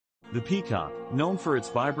The peacock, known for its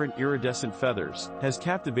vibrant iridescent feathers, has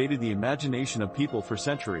captivated the imagination of people for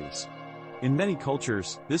centuries. In many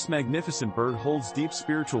cultures, this magnificent bird holds deep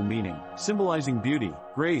spiritual meaning, symbolizing beauty,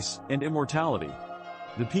 grace, and immortality.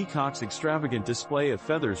 The peacock's extravagant display of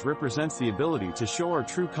feathers represents the ability to show our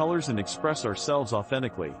true colors and express ourselves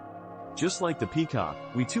authentically. Just like the peacock,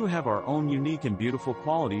 we too have our own unique and beautiful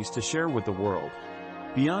qualities to share with the world.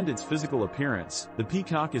 Beyond its physical appearance, the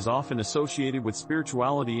peacock is often associated with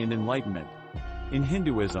spirituality and enlightenment. In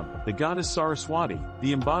Hinduism, the goddess Saraswati,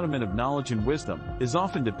 the embodiment of knowledge and wisdom, is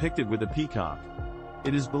often depicted with a peacock.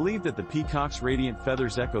 It is believed that the peacock's radiant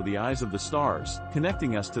feathers echo the eyes of the stars,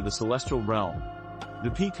 connecting us to the celestial realm.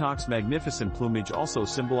 The peacock's magnificent plumage also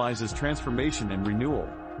symbolizes transformation and renewal.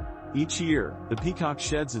 Each year, the peacock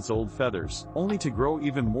sheds its old feathers, only to grow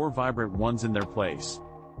even more vibrant ones in their place.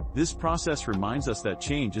 This process reminds us that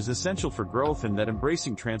change is essential for growth and that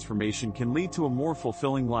embracing transformation can lead to a more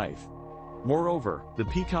fulfilling life. Moreover, the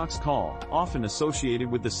peacock's call, often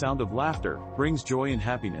associated with the sound of laughter, brings joy and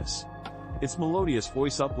happiness. Its melodious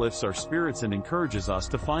voice uplifts our spirits and encourages us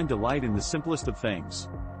to find delight in the simplest of things.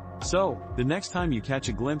 So, the next time you catch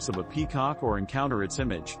a glimpse of a peacock or encounter its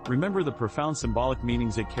image, remember the profound symbolic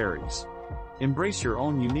meanings it carries. Embrace your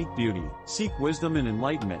own unique beauty, seek wisdom and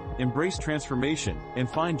enlightenment, embrace transformation, and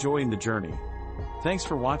find joy in the journey. Thanks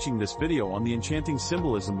for watching this video on the enchanting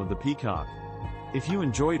symbolism of the peacock. If you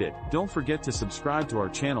enjoyed it, don't forget to subscribe to our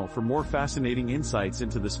channel for more fascinating insights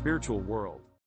into the spiritual world.